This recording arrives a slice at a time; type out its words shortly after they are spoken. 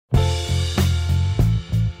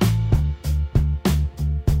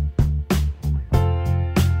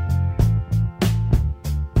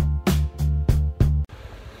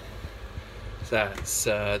that it's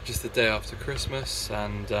just the day after Christmas,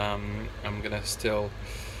 and I'm gonna still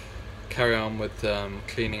carry on with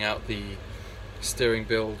cleaning out the steering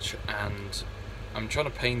bilge, and I'm trying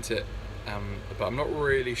to paint it, but I'm not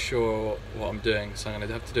really sure what I'm doing, so I'm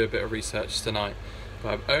gonna have to do a bit of research tonight.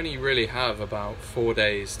 But I only really have about 4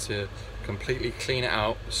 days to completely clean it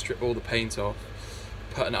out, strip all the paint off,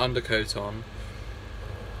 put an undercoat on,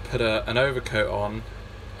 put an overcoat on,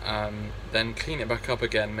 then clean it back up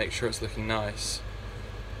again, make sure it's looking nice.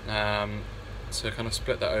 So kind of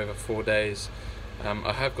split that over 4 days.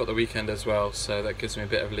 I have got the weekend as well, so that gives me a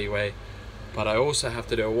bit of leeway. But I also have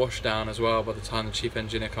to do a wash down as well by the time the chief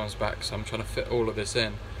engineer comes back, so I'm trying to fit all of this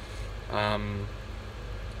in. But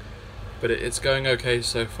it's going okay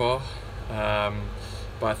so far.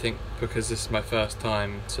 But I think because this is my first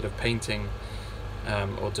time sort of painting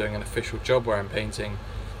or doing an official job where I'm painting,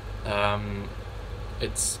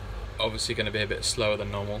 it's obviously going to be a bit slower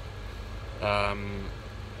than normal. But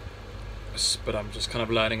I'm just kind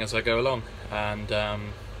of learning as I go along, and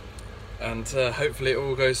hopefully it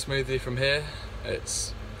all goes smoothly from here.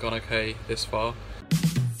 It's gone okay this far.